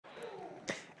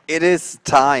It is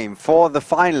time for the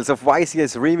finals of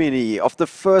YCS Rimini, of the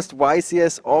first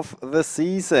YCS of the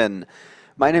season.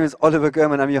 My name is Oliver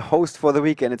Gurman. I'm your host for the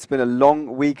weekend. It's been a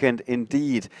long weekend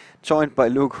indeed. Joined by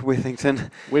Luke Withington.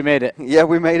 We made it. Yeah,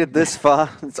 we made it this far.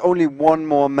 It's only one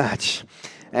more match.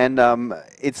 And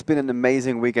it's been an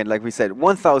amazing weekend. Like we said,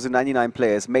 1,099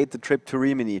 players made the trip to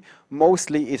Rimini,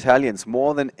 mostly Italians,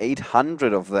 more than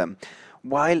 800 of them.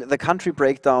 While the country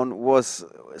breakdown was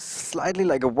slightly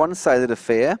like a one-sided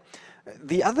affair,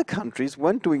 the other countries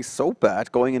weren't doing so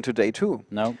bad going into day two.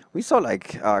 No. We saw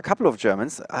like a couple of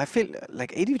Germans. I feel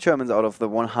like 80 Germans out of the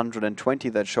 120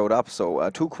 that showed up, so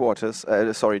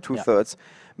two-thirds,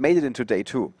 made it into day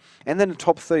two. And then the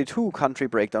top 32 country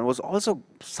breakdown was also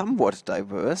somewhat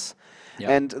diverse. Yep.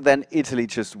 And then Italy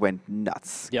just went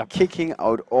nuts, kicking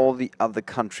out all the other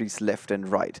countries left and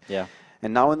right. Yeah.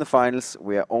 And now in the finals,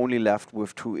 we are only left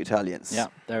with 2 Italians. Yeah,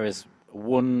 there is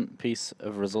one piece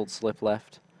of result slip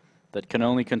left that can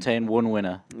only contain one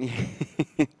winner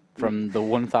from the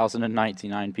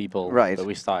 1,099 people that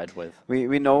we started with.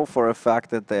 We know for a fact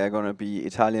that they are going to be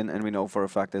Italian, and we know for a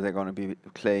fact that they're going to be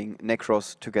playing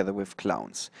Nekroz together with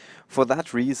Clowns. For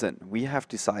that reason, we have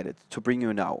decided to bring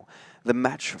you now the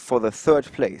match for the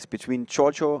 3rd place between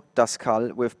Giorgio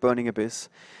Dascal with Burning Abyss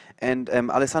and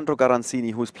Alessandro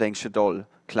Garanzini, who's playing Shadol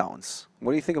Clowns.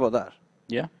 What do you think about that?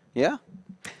 Yeah. Yeah?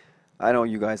 I know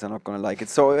you guys are not going to like it.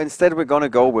 So instead we're going to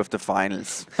go with the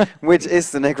finals, which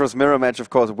is the Nekroz mirror match,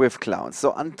 of course, with Clowns.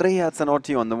 So Andrea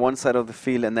Zanotti on the one side of the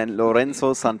field and then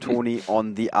Lorenzo Santoni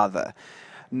on the other.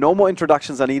 No more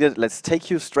introductions are needed. Let's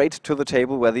take you straight to the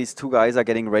table where these 2 guys are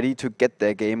getting ready to get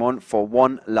their game on for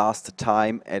one last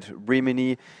time at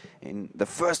Rimini in the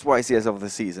first YCS of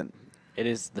the season. It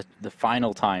is the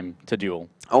final time to duel.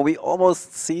 Oh, we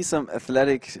almost see some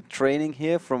athletic training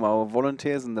here from our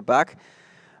volunteers in the back.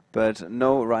 But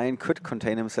no, Ryan could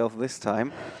contain himself this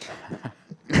time.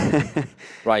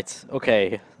 Right,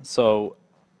 okay. So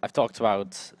I've talked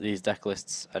about these deck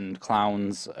lists and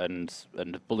clowns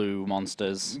and blue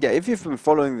monsters. Yeah, if you've been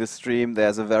following the stream,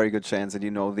 there's a very good chance that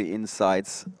you know the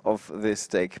insides of this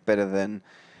deck better than,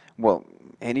 well,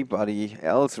 anybody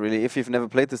else really. If you've never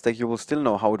played this deck, you will still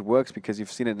know how it works because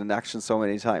you've seen it in action so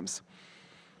many times.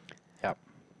 Yeah.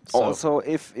 So also,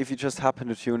 if you just happen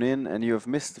to tune in and you have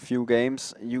missed a few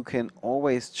games, you can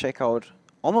always check out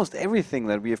almost everything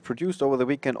that we have produced over the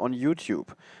weekend on YouTube.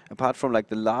 Apart from like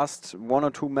the last 1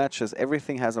 or 2 matches,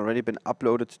 everything has already been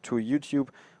uploaded to YouTube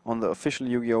on the official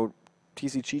Yu-Gi-Oh!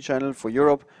 TCG channel for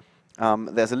Europe.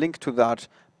 There's a link to that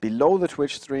below the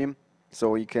Twitch stream,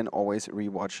 so you can always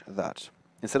rewatch that,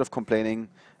 instead of complaining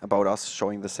about us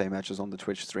showing the same matches on the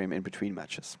Twitch stream in between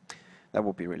matches. That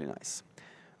would be really nice.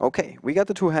 Okay, we got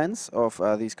the 2 hands of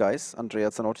these guys.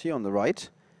 Andrea Zanotti on the right.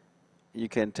 You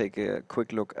can take a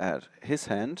quick look at his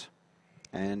hand.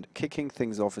 And kicking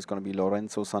things off is going to be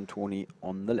Lorenzo Santoni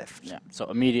on the left. Yeah, so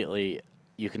immediately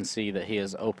you can see that he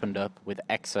has opened up with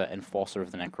Exa, Enforcer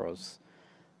of the Nekroz.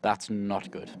 That's not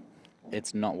good.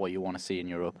 It's not what you want to see in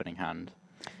your opening hand.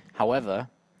 However,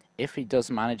 if he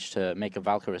does manage to make a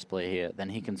Valkyris play here, then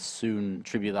he can soon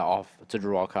tribute that off to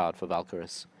draw a card for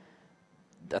Valkyris.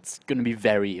 That's going to be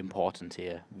very important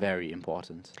here, very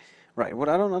important. Right, what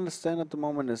I don't understand at the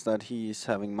moment is that he's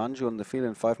having Manju on the field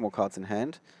and 5 more cards in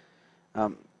hand.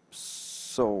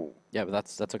 So... Yeah, but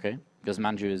that's okay, because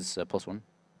Manju is +1.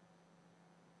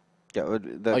 Yeah,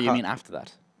 oh, you mean after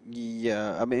that?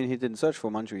 Yeah, I mean, he didn't search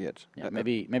for Manju yet. Yeah,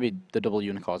 maybe the double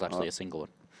unicorn is actually a single one.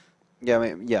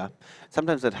 Yeah, yeah.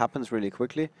 Sometimes that happens really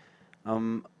quickly.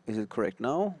 Is it correct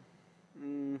now?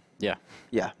 Yeah.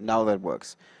 Yeah, now that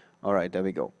works. All right, there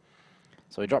we go.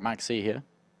 So we dropped Maxi here.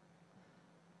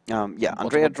 Yeah,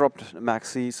 Andrea dropped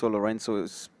Maxi, so Lorenzo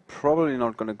is probably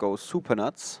not going to go super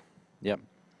nuts. Yep.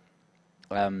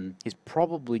 He's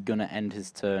probably going to end his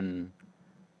turn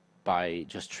by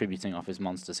just tributing off his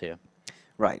monsters here.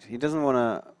 Right. He doesn't want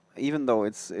to, even though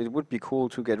it would be cool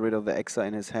to get rid of the Exa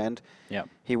in his hand. Yeah.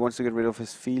 He wants to get rid of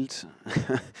his field.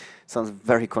 Sounds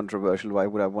very controversial. Why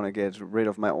would I want to get rid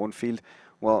of my own field?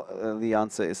 Well, the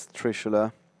answer is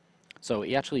Trishula. So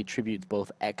he actually tributes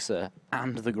both Exa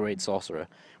and the Great Sorcerer,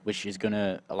 which is going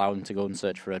to allow him to go and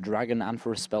search for a dragon and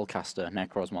for a spellcaster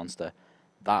Nekroz monster.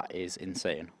 That is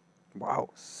insane. Wow,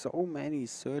 so many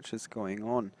searches going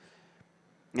on.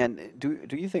 And do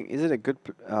you think is it a good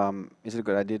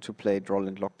idea to play Droll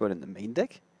and Lockbird in the main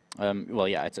deck? Well,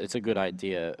 yeah, it's a good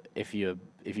idea if you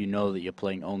know that you're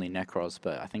playing only Nekroz.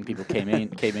 But I think people came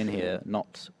in here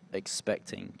not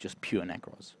expecting just pure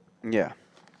Nekroz. Yeah.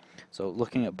 So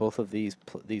looking at both of these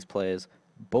players,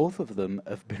 both of them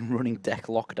have been running deck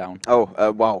lockdown.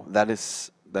 Oh, wow, that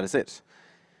is it.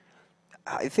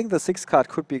 I think the 6th card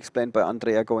could be explained by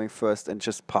Andrea going first and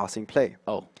just passing play.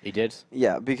 Oh, he did?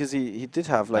 Yeah, because he did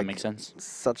have That like makes sense.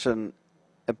 such an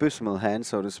abysmal hand,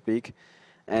 so to speak,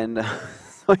 and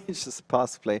so he just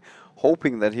passed play,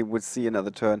 hoping that he would see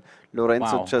another turn.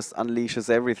 Lorenzo Wow. just unleashes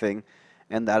everything,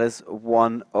 and that is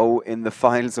 1-0 in the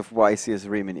finals of YCS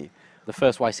Rimini. The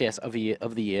first YCS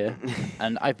of the year.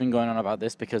 And I've been going on about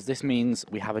this because this means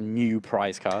we have a new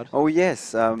prize card. Oh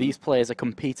yes, These players are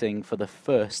competing for the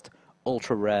first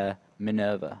ultra rare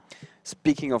Minerva.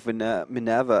 speaking of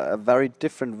Minerva, a very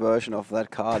different version of that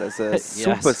card as a Yes.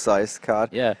 super-sized card.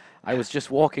 Yeah, I was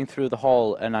just walking through the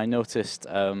hall and I noticed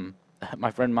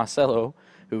my friend Marcelo,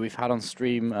 who we've had on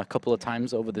stream a couple of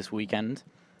times over this weekend,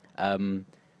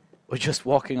 was just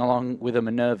walking along with a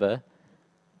Minerva,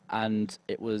 and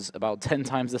it was about 10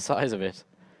 times the size of it.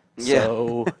 Yeah.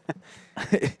 So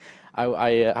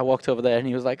I walked over there and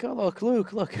he was like, "Oh look,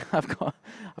 Luke, look, I've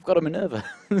got a Minerva."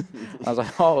 I was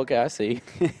like, "Oh, okay, I see."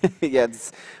 Yeah,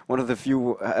 it's one of the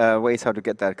few ways how to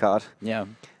get that card. Yeah.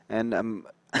 And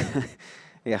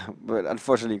yeah, but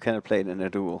unfortunately you cannot play it in a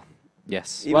duel.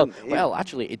 Yes. Even- Well,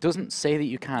 actually, it doesn't say that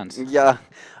you can't. Yeah,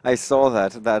 I saw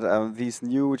that these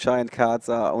new giant cards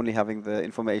are only having the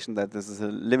information that this is a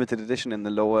limited edition in the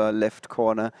lower left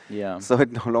corner. Yeah. So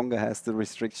it no longer has the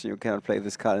restriction you cannot play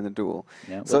this card in a duel.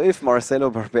 Yeah. So if Marcelo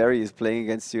Barberi is playing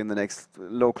against you in the next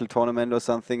local tournament or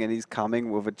something and he's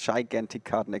coming with a gigantic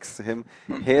card next to him,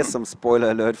 here's some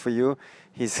spoiler alert for you.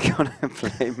 He's gonna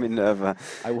play Minerva.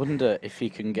 I wonder if he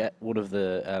can get one of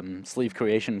the sleeve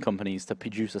creation companies to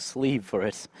produce a sleeve for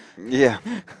it, Yeah.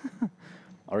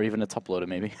 or even a top loader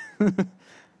maybe. That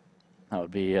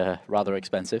would be rather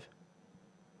expensive.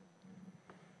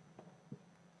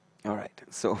 All right.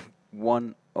 So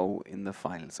 1-0 in the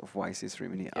finals of YCS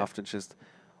Rimini after just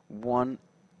one,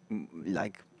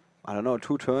 like, I don't know,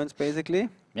 2 turns basically.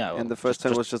 Yeah. And the first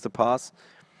turn was just a pass.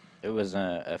 It was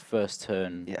a first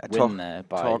turn Yeah, win there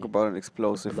by talk about an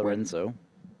explosive win. Lorenzo.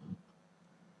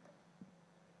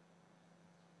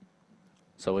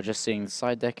 So we're just seeing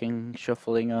side decking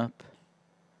shuffling up.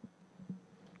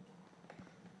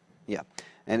 Yeah.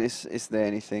 And is there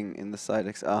anything in the side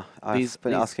decks? I've These-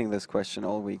 been these- asking this question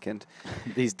all weekend.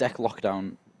 These deck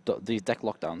lockdowns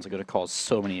are going to cause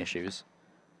so many issues.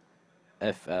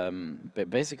 If but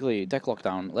basically deck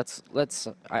lockdown,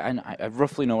 I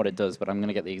roughly know what it does, but I'm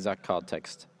gonna get the exact card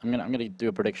text. I'm gonna do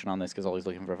a prediction on this because Ollie's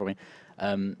looking for it for me.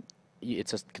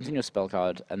 It's a continuous spell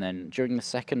card, and then during the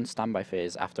second standby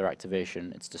phase after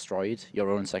activation, it's destroyed.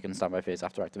 Your own second standby phase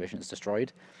after activation is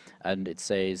destroyed, and it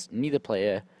says neither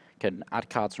player can add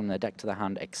cards from their deck to their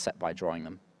hand except by drawing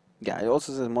them. Yeah, it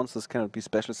also says monsters cannot be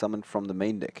special summoned from the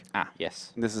main deck. Ah,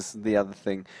 yes, This is the other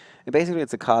thing. And basically,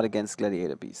 it's a card against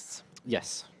gladiator beasts.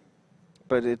 yes,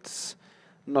 But it's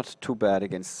not too bad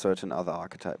against certain other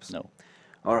archetypes. no.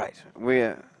 All right,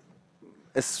 we're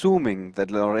assuming that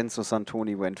Lorenzo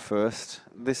Santoni went first.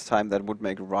 This time that would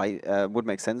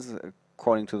make sense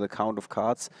according to the count of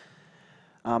cards.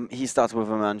 He starts with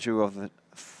a Manju of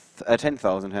the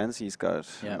 10,000 hands. He's got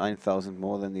Yeah. 9,000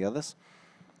 more than the others.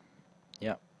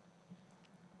 Yeah,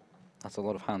 that's a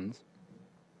lot of hands.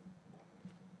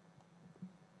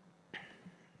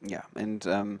 Yeah,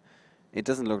 and it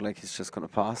doesn't look like he's just going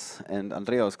to pass. And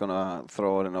Andrea is going to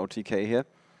throw out an OTK here.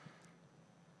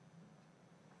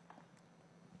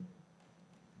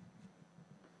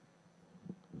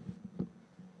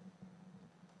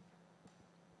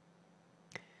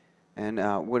 And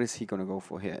what is he going to go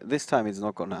for here? This time he's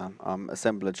not going to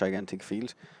assemble a gigantic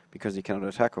field, because he cannot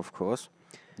attack, of course.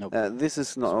 Nope. This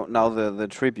is now the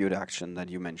tribute action that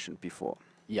you mentioned before.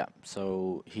 Yeah,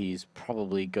 so he's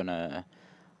probably gonna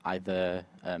either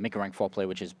make a rank 4 play,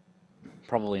 which is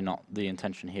probably not the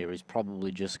intention here. He's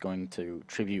probably just going to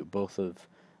tribute both of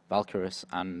Valkyrus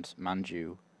and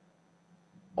Manju,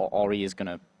 or he is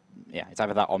gonna, yeah, it's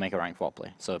either that or make a rank 4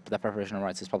 play. So the preparation of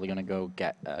rights is probably gonna go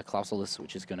get a Clausulus,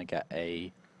 which is gonna get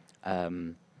a,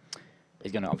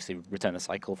 he's gonna obviously return the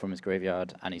cycle from his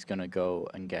graveyard, and he's gonna go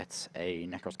and get a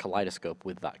Nekroz Kaleidoscope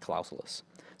with that Clausulus,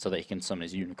 so that he can summon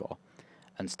his Unicorn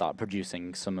and start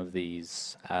producing some of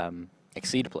these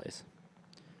Exceed plays.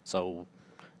 So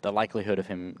the likelihood of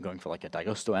him going for like a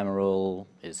Daigusto Emerald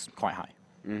is quite high.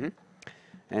 Mm-hmm.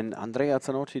 And Andrea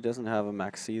Zanotti doesn't have a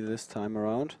maxi this time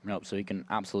around. Nope, so he can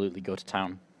absolutely go to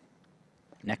town.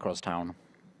 Nekroz town.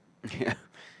 Yeah.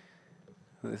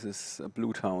 This is a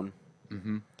blue town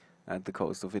Mm-hmm. at the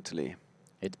coast of Italy.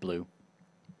 It's blue.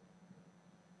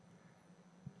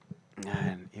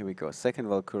 And here we go. Second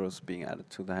Valkyrus being added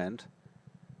to the hand.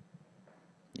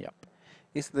 Yep.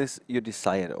 Is this your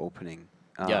desired opening?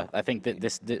 Yeah, I think that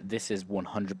this is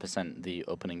 100% the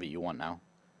opening that you want now.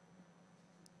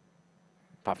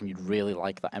 Apart from you'd really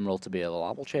like that emerald to be a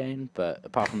Lable chain, but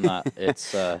apart from that,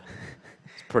 it's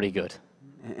pretty good.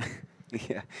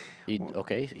 Yeah.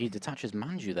 Okay, he detaches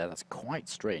Manju there. That's quite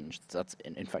strange. That's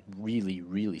in fact really,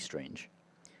 really strange.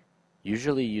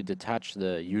 Usually you detach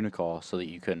the Unicore so that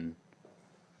you can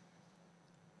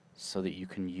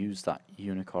use that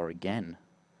Unicore again.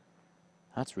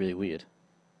 That's really weird.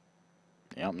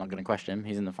 Yeah, I'm not going to question him.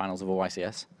 He's in the finals of a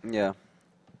YCS. Yeah.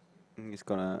 He's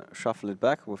gonna shuffle it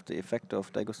back with the effect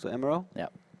of Daigusto Emerald. Yeah.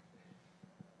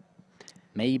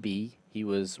 Maybe he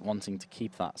was wanting to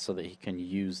keep that so that he can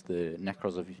use the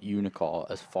Nekroz of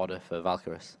Unicore as fodder for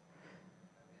Valkyrus.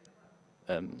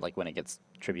 Like when it gets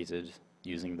tributed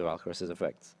using the Valkyrus's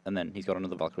effect. And then he's got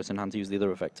another Valkyrus in hand to use the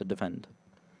other effect to defend.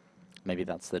 Maybe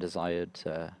that's the desired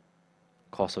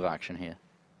course of action here.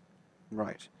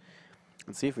 Right.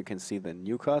 Let's see if we can see the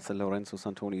new cards that Lorenzo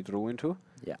Santoni drew into.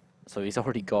 Yeah. So he's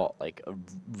already got like a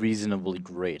reasonably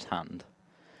great hand.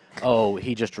 Oh,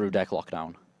 he just drew deck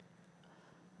lockdown.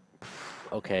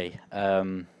 Okay.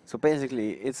 So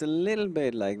basically, it's a little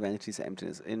bit like Vanity's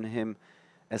Emptiness in him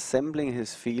assembling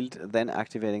his field, then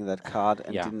activating that card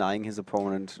and Yeah. denying his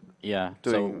opponent Yeah.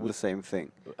 doing the same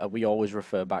thing. We always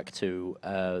refer back to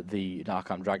the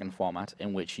Arkham Dragon format,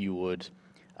 in which you would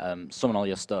summon all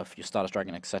your stuff, your Stardust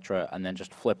Dragon, etc., and then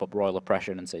just flip up Royal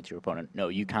Oppression and say to your opponent, no,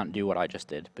 you can't do what I just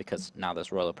did, because now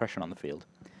there's Royal Oppression on the field.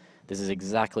 This is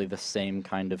exactly the same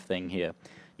kind of thing here.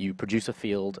 You produce a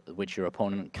field which your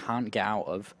opponent can't get out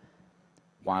of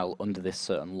while under this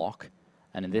certain lock,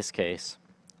 and in this case,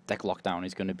 deck lockdown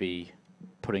is going to be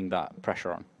putting that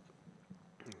pressure on.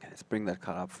 Okay, let's bring that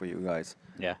card up for you guys.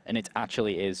 Yeah, and it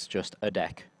actually is just a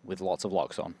deck with lots of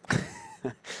locks on.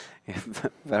 Yeah,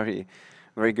 very,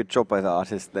 very good job by the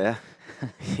artist there.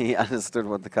 He understood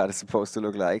what the card is supposed to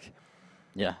look like.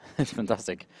 Yeah, it's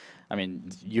fantastic. I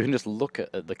mean, you can just look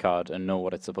at the card and know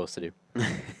what it's supposed to do.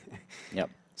 Yep.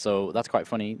 So that's quite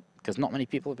funny, because not many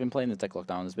people have been playing the deck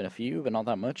lockdown. There's been a few, but not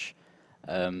that much.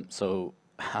 So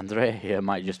Andrea here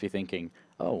might just be thinking,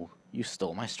 oh, you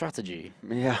stole my strategy.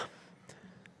 Yeah.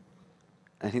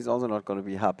 And he's also not going to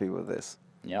be happy with this.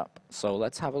 Yep. So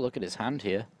let's have a look at his hand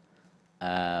here.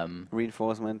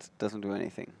 Reinforcement doesn't do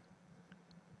anything.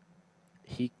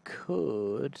 He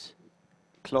could...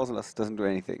 Clausulus doesn't do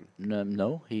anything.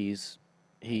 No, he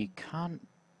can't.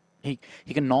 He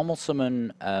can normal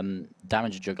summon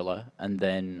Damage Juggler and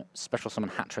then special summon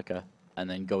Hat Tricker and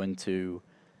then go into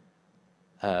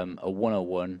a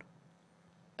 101,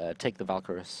 take the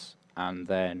Valkyrus, and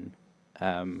then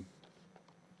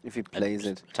If he plays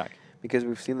it. attack. Because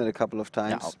we've seen that a couple of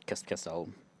times. Yeah, I'll cast Castell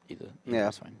either. Yeah,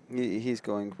 That's fine. he's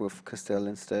going with Castell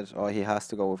instead, or he has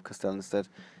to go with Castell instead,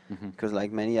 Mm-hmm. because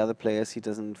like many other players, he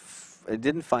didn't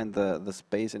find the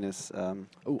space in his.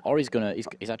 Oh, or he's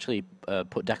actually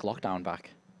put deck lockdown back.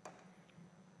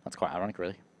 That's quite ironic,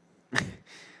 really.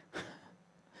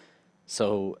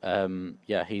 So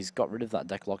yeah, he's got rid of that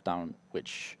deck lockdown,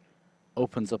 which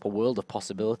opens up a world of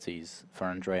possibilities for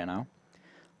Andrea now.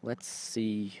 Let's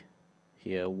see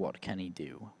here, what can he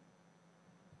do?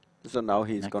 So now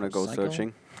he's gonna go Necrocycle?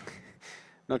 searching,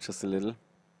 not just a little.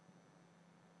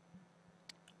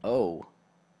 Oh,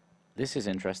 this is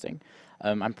interesting.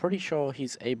 I'm pretty sure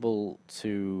he's able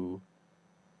to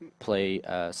play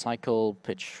Cycle,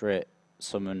 Pitch Shrit,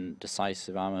 summon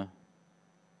Decisive Armor,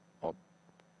 or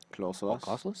Clausulus.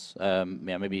 Costless.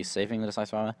 Yeah, maybe he's saving the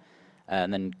Decisive Armor,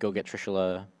 and then go get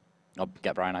Trishula, or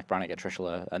get Bryanak, get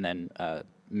Trishula, and then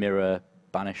Mirror,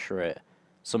 Banish Shrit,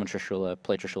 summon Trishula,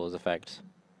 play Trishula's effect.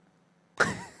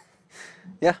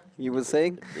 Yeah, you were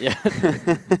saying? Yeah.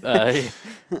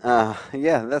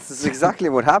 Yeah, that's exactly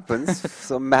what happens for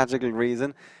some magical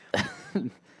reason.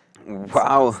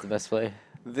 Wow, That's the best play.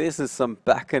 this is some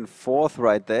back and forth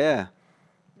right there.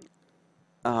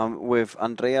 With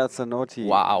Andrea Zanotti.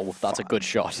 Wow, that's a good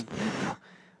shot.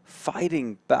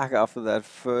 Fighting back after that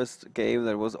first game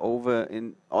that was over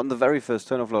on the very first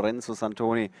turn of Lorenzo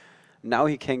Santoni. Now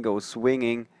he can go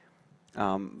swinging.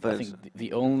 I But think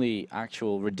the only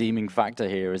actual redeeming factor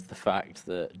here is the fact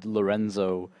that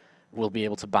Lorenzo will be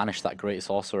able to banish that Great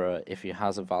Sorcerer if he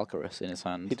has a Valkyrus in his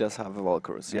hand. he does have a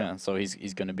Valkyrus, yeah. Yeah, so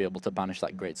he's going to be able to banish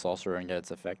that Great Sorcerer and get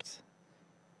its effect.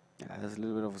 Yeah, there's a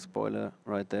little bit of a spoiler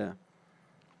right there.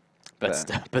 But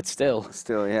still,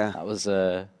 Still, yeah. that was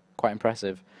quite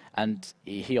impressive. And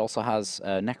he also has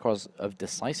Nekroz of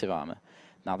Decisive Armor.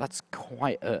 Now that's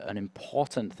quite an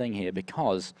important thing here,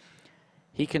 because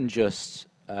he can just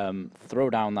throw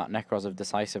down that Nekroz of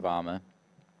Decisive Armor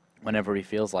whenever he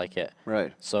feels like it.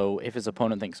 Right. So if his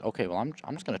opponent thinks, okay, well, I'm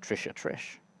just going to Trish your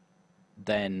Trish,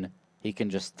 then he can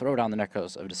just throw down the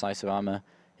Nekroz of Decisive Armor.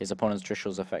 His opponent's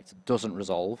Trishul's effect doesn't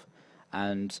resolve,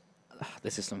 and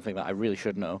This is something that I really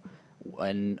should know.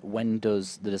 When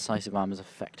does the decisive armor's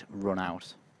effect run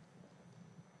out?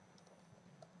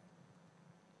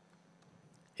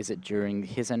 Is it during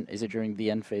his end? Is it during the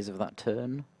end phase of that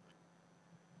turn?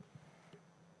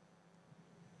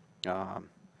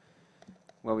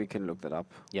 Well, we can look that up.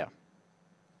 Yeah.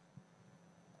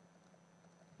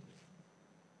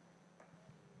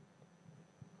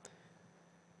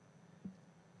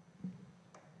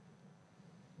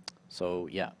 So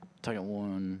yeah, target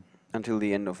 1 Until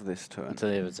the end of this turn. until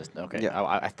it was just okay. Yeah.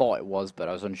 I thought it was, but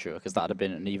I was unsure because that'd have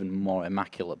been an even more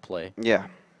immaculate play Yeah.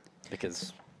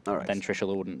 because All right. then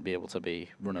Trishula wouldn't be able to be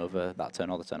run over that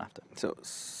turn or the turn after. So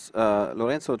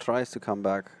Lorenzo tries to come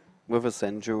back with a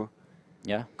Senju.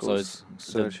 Yeah. So Goes it's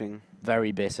the searching.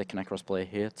 very basic Nekroz play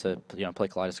here to play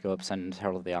Kaleidoscope, send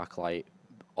Herald of the Arclight,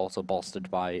 also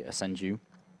bolstered by a Senju.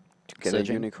 To get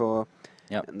Surging. a Unicorn.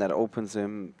 Yep. And that opens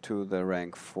him to the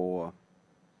rank 4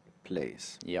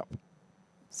 place. Yep.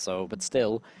 So, but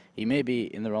still, he may be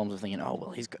in the realms of thinking, oh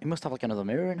well, he must have like another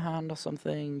mirror in hand or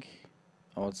something,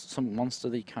 or it's some monster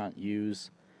that he can't use.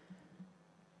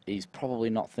 He's probably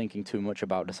not thinking too much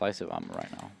about decisive armor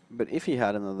right now. But if he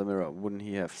had another mirror, wouldn't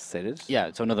he have said it?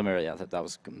 Yeah, so another mirror. Yeah, that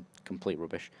was complete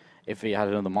rubbish. If he had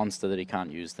another monster that he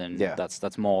can't use, then Yeah.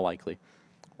 that's more likely,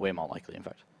 way more likely, in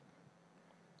fact.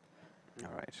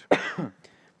 All right.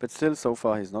 But still, so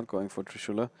far, he's not going for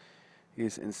Trishula.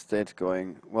 He's instead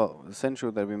going, well, the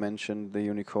Senju that we mentioned, the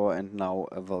Unicorn, and now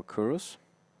a Valkyrus.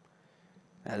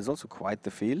 That is also quite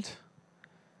the field.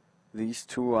 These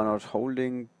two are not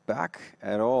holding back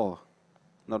at all.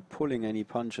 Not pulling any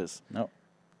punches. No.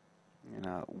 In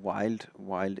a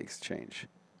wild exchange.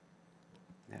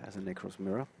 There's a Nekroz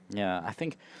mirror. Yeah, I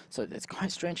think so. It's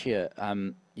quite strange here.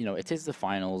 It is the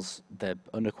finals. They're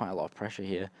under quite a lot of pressure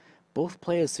here. Both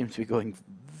players seem to be going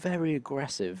very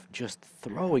aggressive, just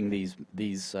throwing these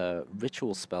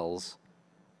ritual spells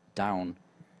down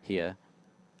here.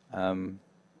 And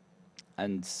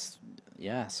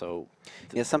yeah, so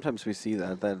Yeah, sometimes we see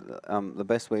that the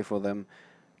best way for them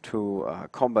to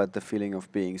combat the feeling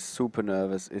of being super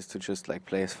nervous is to just like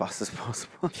play as fast as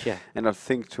possible. Yeah. And not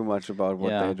think too much about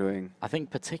what Yeah. they're doing. I think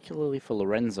particularly for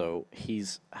Lorenzo,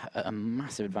 he's a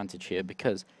massive advantage here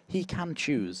because he can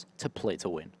choose to play to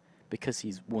win because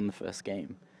he's won the first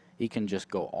game. He can just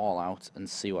go all out and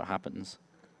see what happens.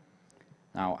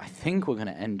 Now, I think we're going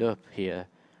to end up here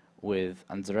with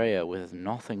Andrea with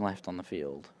nothing left on the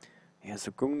field. Yeah,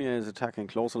 so Gungnir is attacking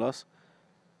Klausulas.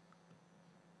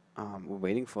 We're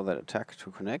waiting for that attack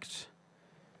to connect.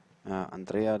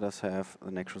 Andrea does have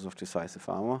the Nekroz of Decisive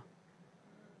Armor.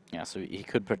 Yeah, so he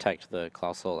could protect the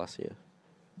Klaus Solas here.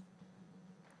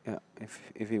 Yeah,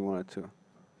 if he wanted to.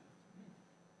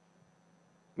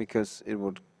 Because it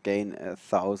would gain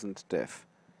 1,000 death.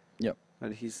 Yep.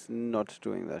 But he's not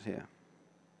doing that here.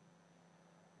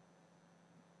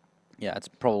 Yeah, it's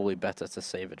probably better to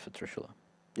save it for Trishula.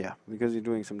 Yeah, because you're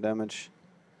doing some damage.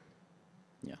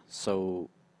 Yeah, so...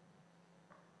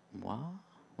 What?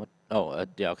 Oh,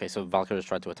 yeah, okay, so Valkyries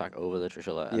tried to attack over the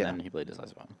Trishula, and Yeah. then he played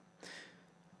Decisive Armor.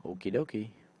 Okie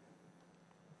dokie.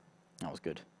 That was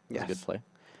good. That was a Yes. good play.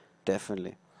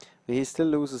 Definitely. But he still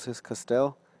loses his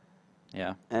Castell.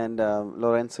 Yeah. And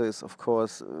Lorenzo is, of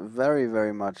course, very,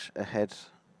 very much ahead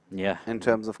Yeah. in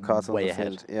terms of cards on Way the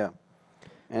ahead. field. Yeah.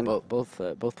 And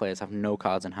Both players have no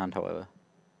cards in hand, however.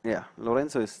 yeah,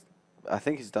 Lorenzo is, I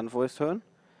think he's done for his turn.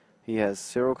 He has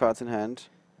 0 cards in hand.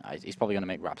 He's probably going to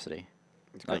make Rhapsody.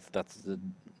 Like, that's the...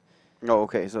 Oh,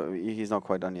 okay, so he's not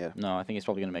quite done yet. No, I think he's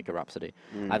probably going to make a Rhapsody.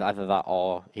 Mm. Either that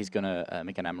or he's going to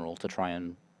make an Emerald to try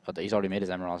and... he's already made his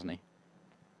Emerald, hasn't he?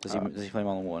 Does he play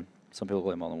more than one? Some people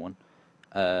play more than one.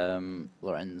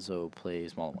 Lorenzo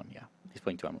plays more than one, yeah. He's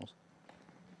playing 2 Emeralds.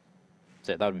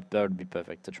 So that would be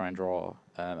perfect to try and draw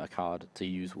a card to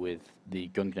use with the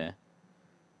Gungnir.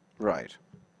 Right.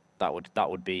 That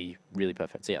would be really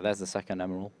perfect. So yeah, there's the second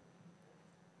Emerald.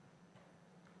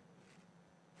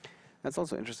 That's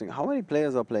also interesting. How many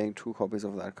players are playing 2 copies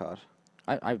of that card?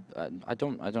 I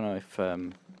don't know if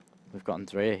we've got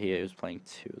Andrea here who's playing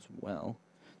 2 as well.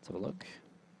 Let's have a look.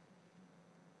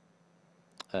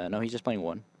 No, he's just playing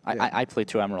 1. Yeah. I play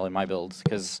 2 Emerald in my builds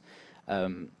because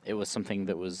it was something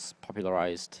that was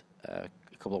popularized a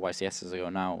couple of YCSs ago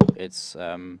now. It's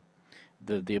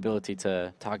the ability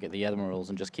to target the Emeralds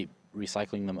and just keep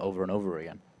recycling them over and over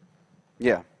again.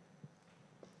 Yeah.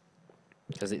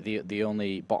 Because the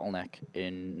only bottleneck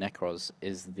in Nekroz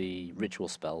is the ritual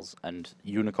spells, and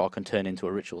Unicorn can turn into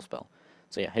a ritual spell.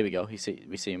 So yeah, here we go. We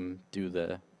see him do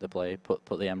the play, put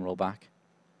the Emerald back.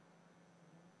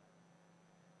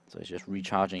 So he's just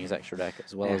recharging his extra deck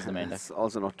as well as the main deck. It's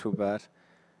also not too bad.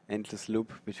 Endless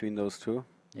loop between those two.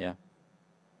 Yeah.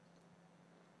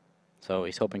 So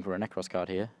he's hoping for a Nekroz card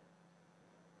here.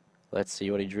 Let's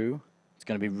see what he drew. It's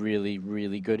going to be really,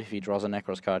 really good if he draws a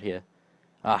Nekroz card here.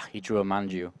 Ah, he drew a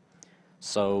Manju.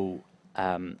 So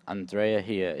Andrea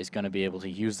here is going to be able to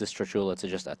use this Trishula to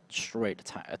just a straight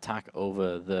attack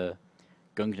over the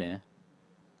Gungnir.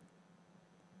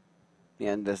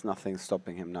 Yeah, and there's nothing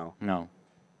stopping him now. No.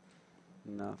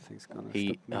 Nothing's gonna stop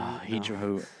me.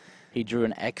 He drew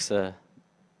an Exa.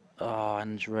 Oh,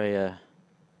 Andrea.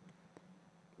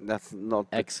 That's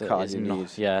not the Exa card is you not.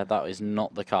 need. Yeah, that is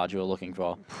not the card you're looking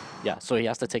for. Yeah, so he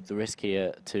has to take the risk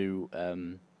here to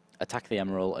attack the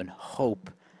Emerald and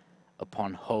hope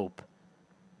upon hope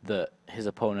that his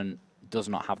opponent does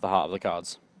not have the heart of the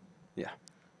cards. Yeah.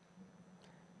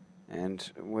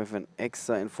 And with an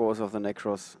extra enforce of the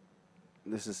Nekroz,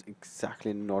 this is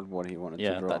exactly not what he wanted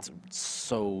to draw. Yeah, that's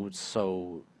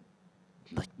so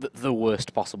like the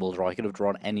worst possible draw. He could have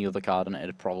drawn any other card and it'd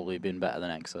have probably been better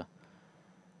than Exa.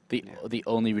 The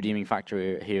only redeeming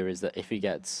factor here is that if he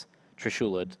gets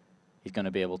Trishula'd, he's going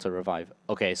to be able to revive.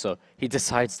 Okay, so he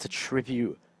decides to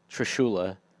tribute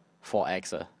Trishula for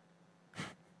Exa.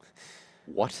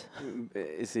 What?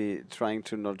 Is he trying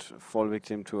to not fall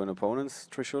victim to an opponent's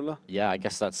Trishula? Yeah, I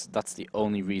guess that's the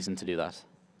only reason to do that.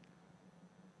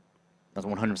 That's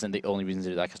 100% the only reason to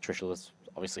do that, because Trishula is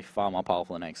obviously far more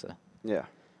powerful than Exa. Yeah.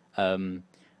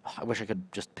 I wish I could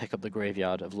just pick up the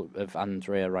graveyard of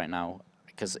Andrea right now,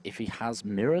 because if he has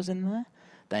mirrors in there,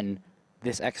 then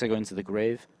this Exa going to the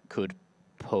grave could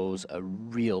pose a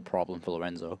real problem for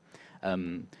Lorenzo.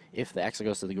 If the Exa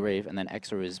goes to the grave and then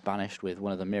Exa is banished with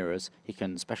one of the mirrors, he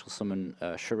can special summon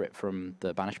Shurit from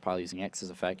the banish pile using Exa's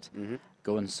effect,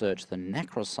 go and search the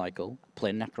Nekroz cycle,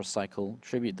 play Nekroz cycle,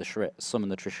 tribute the Shurit, summon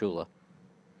the Trishula.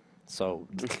 So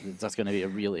that's going to be a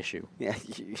real issue. Yeah,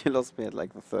 you lost me at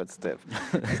like the third step.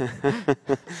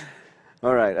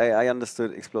 All right, I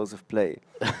understood explosive play.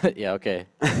 Yeah, okay.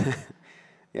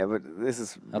 Yeah, but this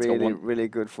is That's really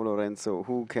good for Lorenzo,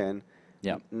 who can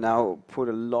now put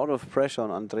a lot of pressure on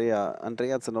Andrea.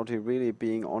 Andrea Zanotti really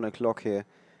being on a clock here.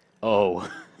 Oh,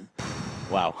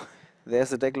 wow.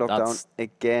 There's a deck lockdown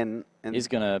again. And he's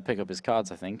going to pick up his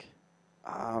cards, I think.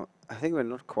 I think we're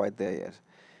not quite there yet.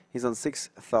 He's on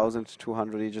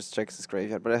 6,200. He just checks his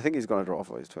graveyard. But I think he's going to draw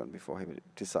for his turn before he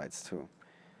decides to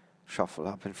shuffle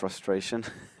up in frustration.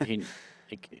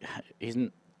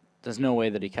 There's no way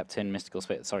that he kept in Mystical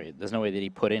Space. Sorry, there's no way that he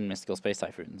put in Mystical Space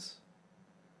Typhoons.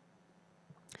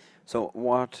 So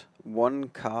what one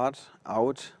card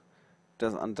out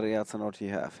does Andrea Zanotti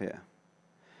have here?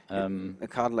 A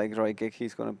card like Raigeki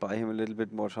is going to buy him a little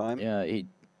bit more time. Yeah,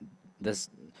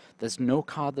 there's no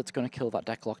card that's going to kill that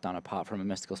deck lockdown apart from a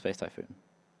Mystical Space Typhoon.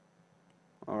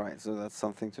 All right, so that's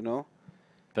something to know.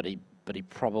 But he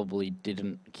probably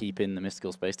didn't keep in the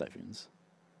Mystical Space Typhoons.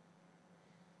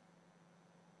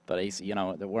 But he's,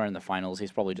 we're in the finals.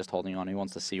 He's probably just holding on. He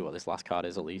wants to see what this last card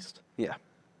is at least. Yeah.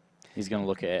 He's going to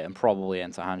look at it and probably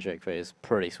enter handshake phase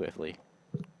pretty swiftly.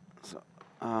 So,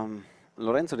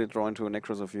 Lorenzo did draw into a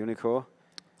Nekroz of Unicorn.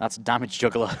 That's Damage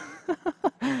Juggler.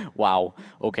 Wow.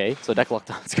 Okay, so deck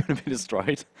lockdown's going to be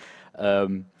destroyed.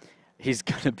 He's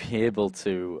going to be able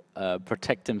to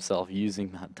protect himself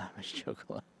using that Damage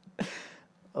Juggler.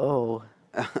 Oh.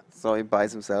 So he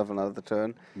buys himself another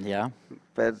turn. Yeah.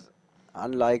 But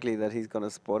unlikely that he's going to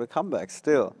spot a comeback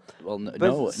still. Well,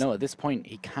 no, at this point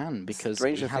he can, because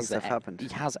stranger things have happened. He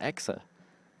has Exa.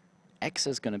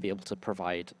 Exa's going to be able to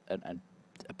provide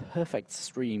a perfect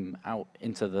stream out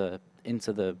into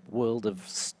the world of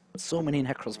so many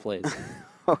Nekroz plays.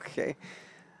 Okay.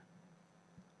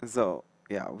 So,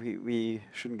 yeah, we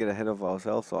shouldn't get ahead of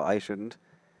ourselves, or I shouldn't.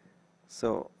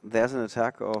 So, there's an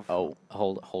attack of... Oh,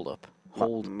 hold up.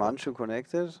 Manchu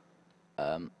connected?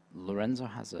 Lorenzo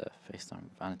has a face-down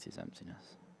Vanity's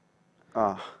Emptiness.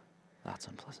 Ah. That's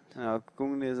unpleasant. Now,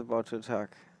 Gungnir is about to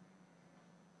attack.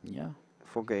 Yeah.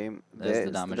 For game. There's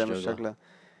the damage juggler.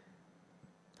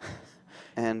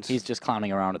 And he's just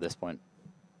clowning around at this point.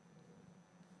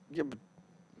 Yeah, but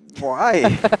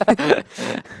why?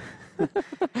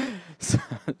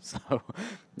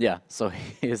 So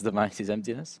here's the Vanity's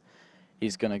Emptiness.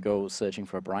 He's going to go searching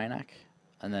for a Bryanak,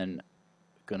 and then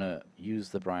going to use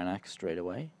the Bryanak straight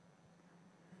away.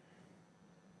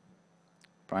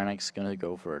 Bryanak's going to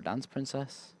go for a Dance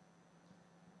Princess.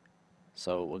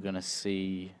 So we're going to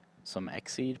see some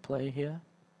Exceed play here.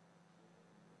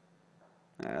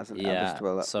 Yeah,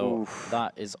 so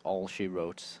that is all she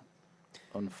wrote,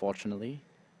 unfortunately.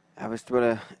 Abyss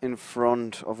Dweller in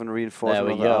front of a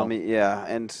reinforcement of the army. Yeah,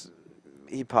 and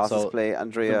he passes play.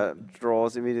 Andrea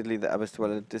draws immediately. The Abyss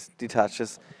Dweller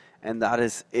detaches, and that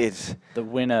is it. The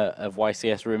winner of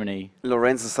YCS Rimini.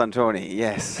 Lorenzo Santoni,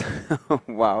 yes.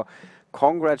 Wow.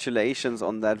 congratulations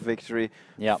on that victory.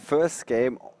 Yeah. First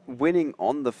game, winning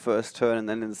on the first turn, and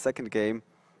then in the second game,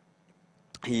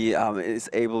 he is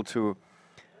able to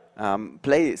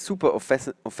play super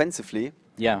offensively.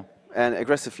 Yeah. And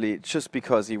aggressively, just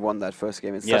because he won that first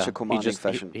game in such a commanding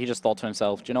fashion. He just thought to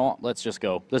himself, do you know what, let's just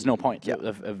go. There's no point Yeah.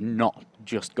 of not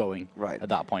just going at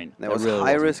that point. There was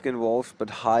high risk involved, but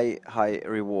high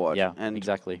reward. Yeah, and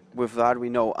exactly. With that, we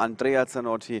know Andrea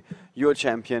Zanotti, your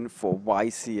champion for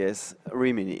YCS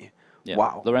Rimini. Yeah.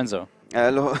 Wow. Lorenzo.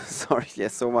 Sorry,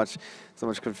 yes, so much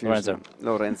confusion.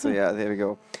 Lorenzo, yeah, there we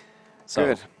go. So,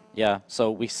 good. Yeah,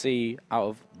 so we see out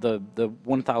of the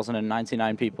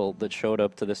 1,099 people that showed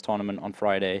up to this tournament on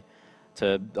Friday,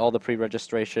 to all the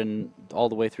pre-registration, all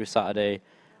the way through Saturday,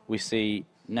 we see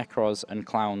Nekroz and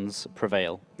Clowns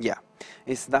prevail. Yeah.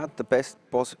 Is that the best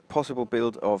possible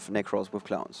build of Nekroz with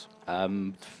Clowns?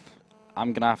 I'm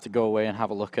going to have to go away and have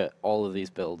a look at all of these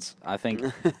builds. I think,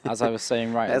 as I was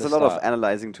saying right There's at a the lot start, of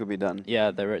analyzing to be done.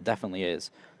 Yeah, there definitely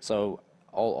is. So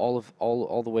all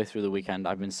the way through the weekend,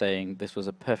 I've been saying this was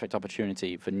a perfect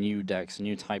opportunity for new decks,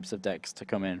 new types of decks to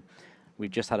come in.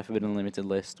 We've just had a Forbidden Unlimited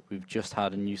list. We've just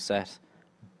had a new set.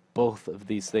 Both of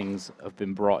these things have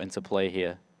been brought into play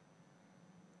here.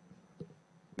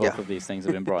 Both of these things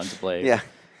have been brought into play. Yeah.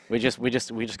 We just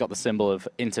got the symbol of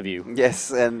interview.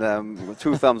 Yes, and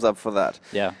 2 thumbs up for that.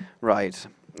 Yeah. Right.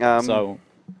 So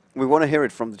we want to hear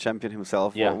it from the champion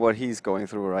himself, Yeah. what he's going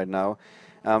through right now.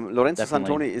 Lorenzo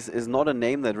Definitely. Santoni is not a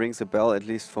name that rings a bell, at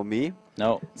least for me.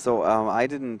 no, So I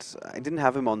didn't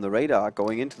have him on the radar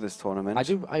going into this tournament.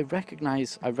 I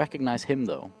recognize him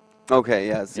though. Okay,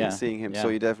 yeah, Yeah, seeing him. yeah. So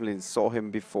you definitely saw him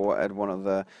before at one of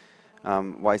the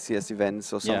YCS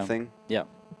events or something. Yeah.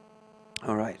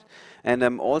 All right. And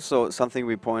also something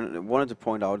we wanted to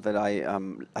point out that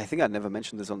I think I never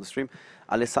mentioned this on the stream.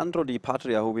 Alessandro Di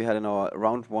Patria, who we had in our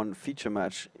round 1 feature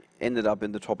match, ended up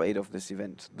in the top 8 of this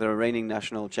event, the reigning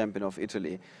national champion of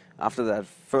Italy. After that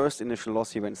first initial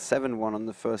loss, he went 7-1 on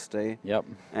the first day. Yep.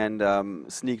 And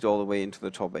sneaked all the way into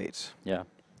the top 8. Yeah.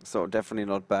 So definitely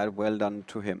not bad. Well done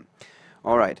to him.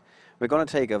 All right. We're going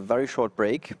to take a very short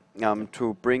break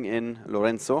to bring in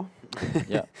Lorenzo.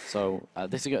 Yeah. So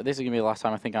this is gonna be the last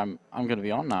time I think I'm gonna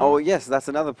be on now. Oh yes, that's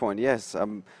another point. Yes.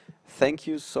 Thank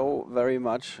you so very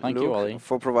much, Thank Luke, you, Ollie,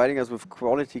 for providing us with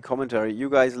quality commentary. You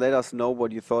guys let us know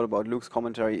what you thought about Luke's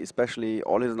commentary, especially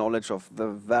all his knowledge of the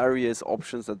various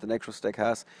options that the Nekroz deck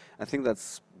has. I think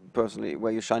that's personally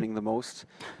where you're shining the most.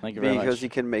 Thank you very much. Because you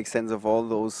can make sense of all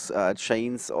those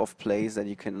chains of plays that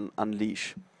you can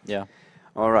unleash. Yeah.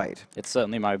 All right. It's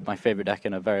certainly my favorite deck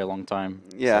in a very long time.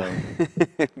 Yeah,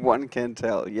 So. one can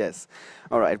tell, yes.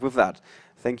 All right, with that,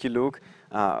 thank you, Luke.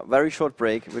 Very short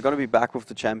break. We're going to be back with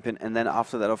the champion, and then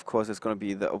after that, of course, it's going to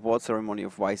be the award ceremony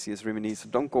of YCS Rimini. So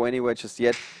don't go anywhere just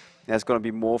yet. There's going to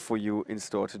be more for you in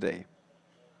store today.